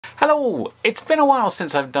Hello! It's been a while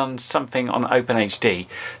since I've done something on OpenHD.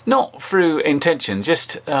 Not through intention,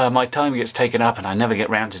 just my time gets taken up and I never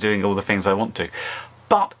get round to doing all the things I want to.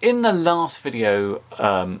 But in the last video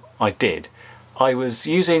I was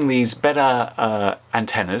using these better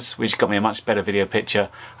antennas, which got me a much better video picture,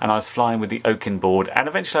 and I was flying with the Ochin board, and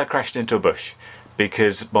eventually I crashed into a bush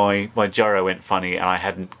because my gyro went funny and I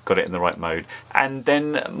hadn't got it in the right mode. And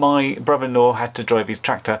then my brother-in-law had to drive his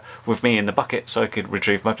tractor with me in the bucket so I could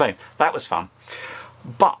retrieve my plane. That was fun.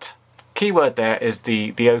 But keyword there is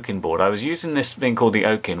the Ochin board. I was using this thing called the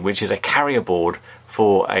Ochin, which is a carrier board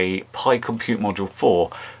for a Pi Compute Module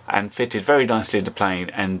 4, and fitted very nicely into the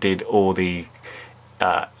plane and did all the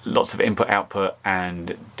lots of input output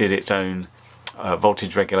and did its own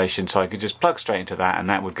voltage regulation, so I could just plug straight into that and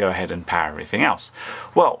that would go ahead and power everything else.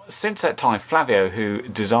 Well, since that time, Flavio, who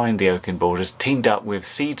designed the Ochin board, has teamed up with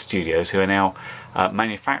Seed Studios, who are now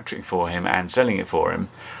manufacturing for him and selling it for him,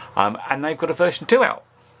 and they've got a version 2 out.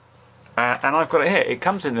 And I've got it here. It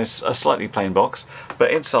comes in this a slightly plain box, but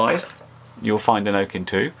inside you'll find an Ochin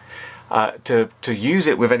 2. To use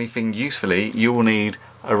it with anything usefully, you will need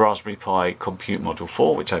a Raspberry Pi Compute Module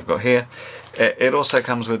 4, which I've got here. It also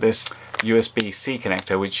comes with this USB-C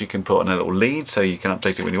connector, which you can put on a little lead so you can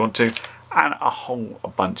update it when you want to, and a whole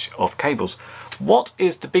bunch of cables. What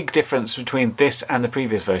is the big difference between this and the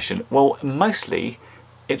previous version? Well, mostly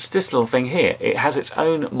it's this little thing here. It has its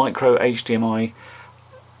own micro HDMI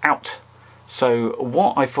out. So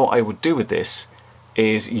what I thought I would do with this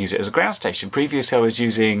is use it as a ground station. Previously I was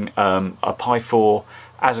using a Pi 4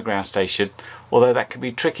 as a ground station, although that can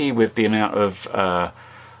be tricky with the amount of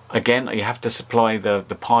again, you have to supply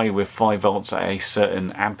the Pi with 5 volts at a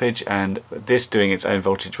certain ampage, and this doing its own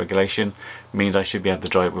voltage regulation means I should be able to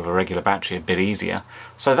drive it with a regular battery a bit easier.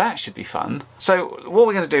 So that should be fun. So what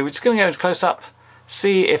we're going to do, we're just going to go into close up,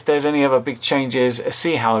 see if there's any other big changes,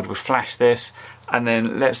 see how it would flash this, and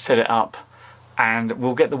then let's set it up and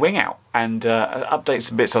we'll get the wing out and update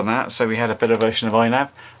some bits on that, so we had a better version of iNav,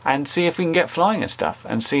 and see if we can get flying and stuff,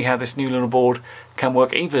 and see how this new little board can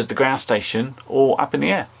work either as the ground station or up in the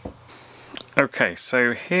air. Okay,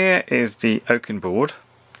 so here is the Ochin board,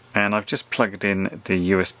 and I've just plugged in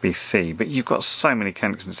the USB-C, but you've got so many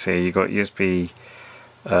connections here. You've got USB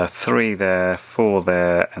 3 there, 4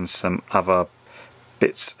 there, and some other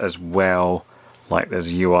bits as well, like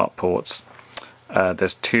there's UART ports.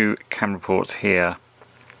 There's 2 camera ports here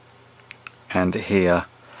and here,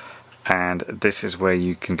 and this is where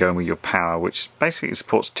you can go in with your power, which basically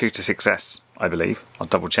supports 2 to 6S, I believe. I'll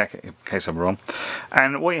double check it in case I'm wrong.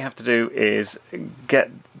 And what you have to do is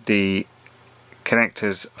get the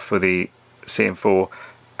connectors for the CM4,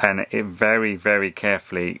 and it very, very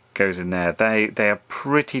carefully goes in there. They are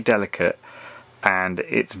pretty delicate, and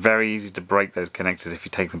it's very easy to break those connectors if you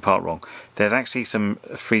take them apart wrong. There's actually some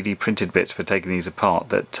 3D printed bits for taking these apart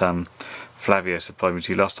that Flavio supplied me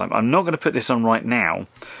to last time. I'm not going to put this on right now,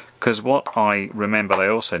 because what I remembered I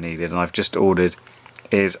also needed, and I've just ordered,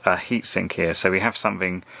 is a heatsink here. So we have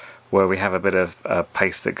something where we have a bit of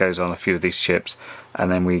paste that goes on a few of these chips,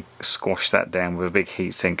 and then we squash that down with a big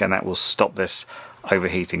heatsink, and that will stop this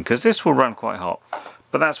overheating, because this will run quite hot.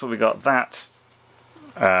 But that's what we got, that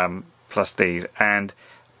plus these, and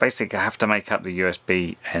basically I have to make up the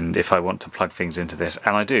USB end if I want to plug things into this,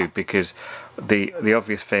 and I do, because the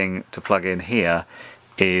obvious thing to plug in here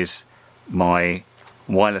is my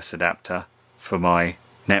wireless adapter for my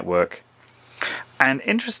network. And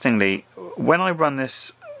interestingly, when I run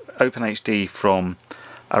this OpenHD from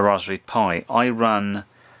a Raspberry Pi, I run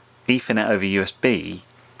Ethernet over USB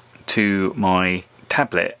to my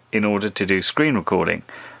tablet in order to do screen recording.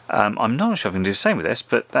 I'm not sure if I can do the same with this,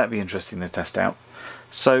 but that'd be interesting to test out.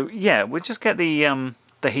 So yeah, we'll just get the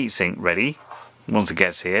heatsink ready once it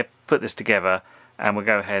gets here, put this together, and we'll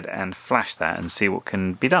go ahead and flash that and see what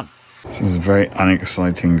can be done. This is a very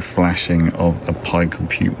unexciting flashing of a Pi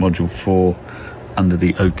Compute Module 4 under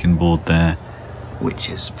the Ochin board there, which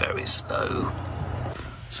is very slow.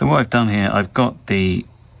 So what I've done here, I've got the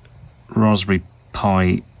Raspberry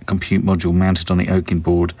Pi Compute Module mounted on the Ochin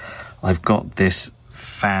board. I've got this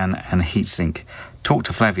fan and heatsink. Talked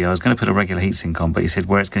to Flavio, I was going to put a regular heatsink on, but he said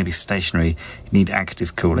where it's going to be stationary, you need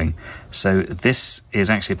active cooling. So this is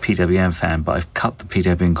actually a PWM fan, but I've cut the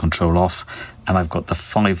PWM control off, and I've got the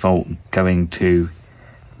 5 volt going to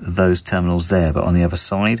those terminals there, but on the other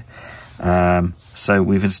side. So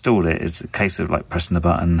we've installed it. It's a case of like pressing the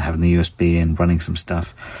button, having the USB in, running some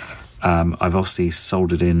stuff. I've obviously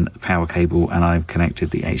soldered in a power cable, and I've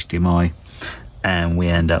connected the HDMI, and we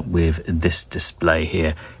end up with this display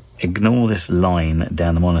here. ignore this line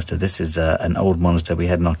down the monitor. This is an old monitor we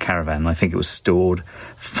had in our caravan. I think it was stored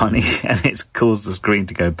funny and it's caused the screen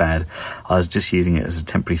to go bad. I was just using it as a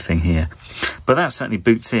temporary thing here. But that certainly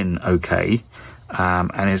boots in okay,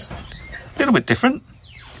 and is a little bit different.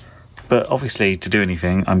 But obviously to do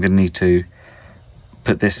anything, I'm going to need to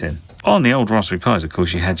put this in. On the old Raspberry Pis, of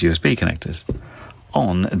course, you had USB connectors.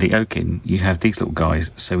 On the Ochin, you have these little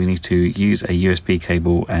guys, so we need to use a USB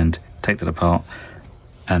cable and take that apart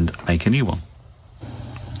and make a new one.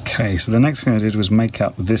 Okay, so the next thing I did was make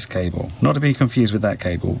up this cable. Not to be confused with that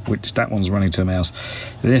cable, which that one's running to a mouse.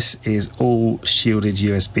 This is all shielded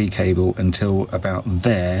USB cable until about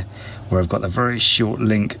there, where I've got a very short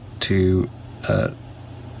link to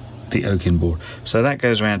the Ochin board. So that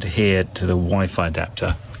goes around to here to the Wi-Fi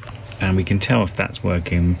adapter, and we can tell if that's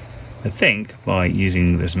working, I think, by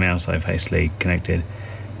using this mouse I've hastily connected,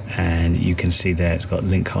 and you can see there it's got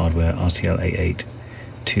link hardware RTL88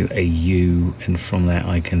 to a U, and from there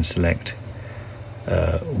I can select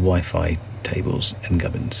Wi-Fi tables and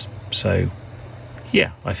gubbins. So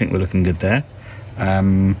yeah, I think we're looking good there.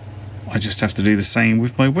 I just have to do the same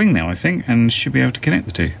with my wing now, I think, and should be able to connect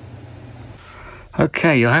the two.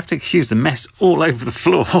 Okay, you'll have to excuse the mess all over the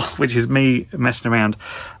floor, which is me messing around.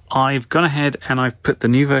 I've gone ahead and I've put the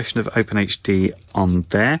new version of OpenHD on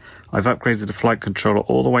there. I've upgraded the flight controller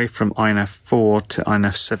all the way from INF 4 to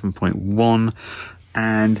INF 7.1,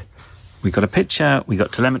 and we got a picture, we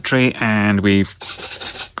got telemetry, and we've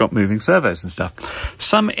got moving servos and stuff.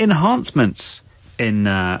 Some enhancements in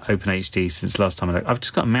OpenHD since last time I've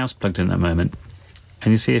just got a mouse plugged in at the moment,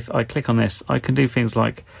 and you see if I click on this, I can do things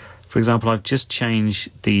like, for example, I've just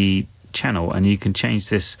changed the channel, and you can change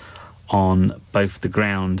this on both the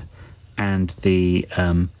ground and the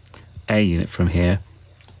air unit from here.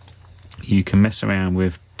 You can mess around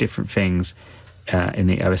with different things in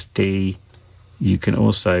the OSD. You can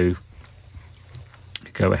also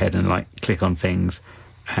go ahead and like click on things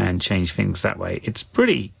and change things that way. It's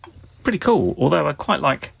pretty cool, although I quite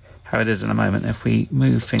like how it is in a moment. If we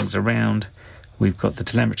move things around, we've got the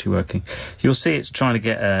telemetry working. You'll see it's trying to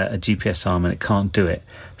get a GPS arm and it can't do it.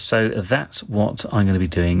 So that's what I'm going to be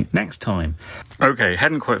doing next time. Okay,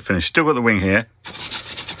 hadn't quite finished. Still got the wing here.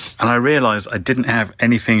 And I realised I didn't have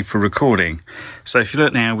anything for recording. So if you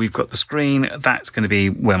look now, we've got the screen. That's going to be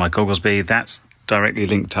where my goggles be. That's directly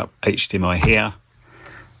linked up HDMI here.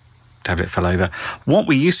 Tablet fell over. What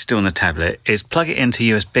we used to do on the tablet is plug it into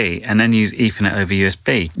USB and then use Ethernet over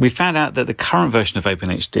USB. We found out that the current version of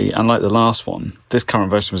OpenHD, unlike the last one, this current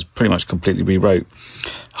version was pretty much completely rewrote,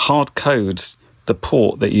 hard codes the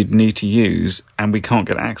port that you'd need to use, and we can't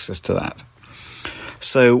get access to that.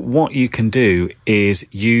 So what you can do is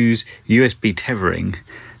use USB tethering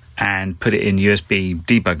and put it in USB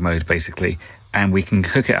debug mode, basically, and we can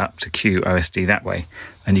hook it up to QoSD that way.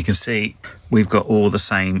 And you can see we've got all the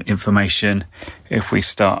same information. If we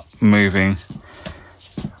start moving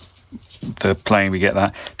the plane, we get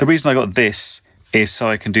that. The reason I got this is so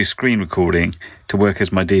I can do screen recording to work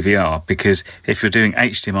as my DVR, because if you're doing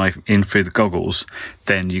HDMI in through the goggles,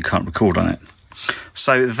 then you can't record on it.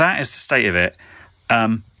 So that is the state of it.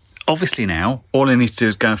 Obviously now, all I need to do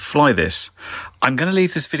is go and fly this. I'm going to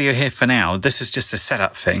leave this video here for now. This is just a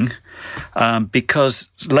setup thing, because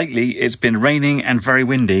lately it's been raining and very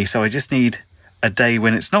windy, so I just need a day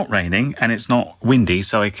when it's not raining and it's not windy,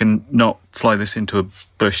 so I can not fly this into a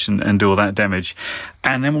bush and do all that damage.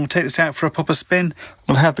 And then we'll take this out for a proper spin.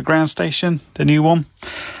 We'll have the ground station, the new one,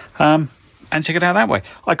 and check it out that way.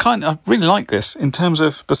 I really like this in terms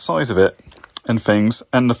of the size of it and things,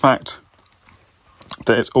 and the fact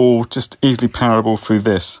that it's all just easily powerable through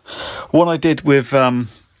this. What I did with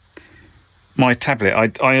my tablet,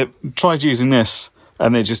 I tried using this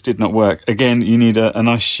and it just did not work. Again, you need a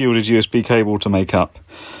nice shielded USB cable to make up.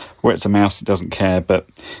 Where it's a mouse, it doesn't care, but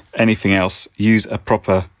anything else, use a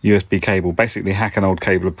proper USB cable. Basically hack an old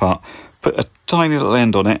cable apart, put a tiny little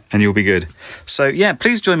end on it, and you'll be good. So yeah,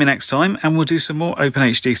 please join me next time and we'll do some more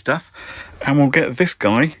OpenHD stuff, and we'll get this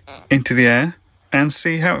guy into the air and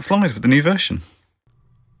see how it flies with the new version.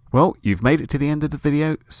 Well, you've made it to the end of the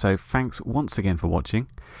video, so thanks once again for watching.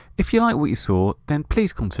 If you like what you saw, then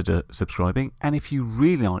please consider subscribing, and if you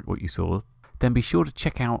really like what you saw, then be sure to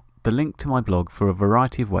check out the link to my blog for a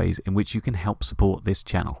variety of ways in which you can help support this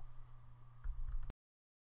channel.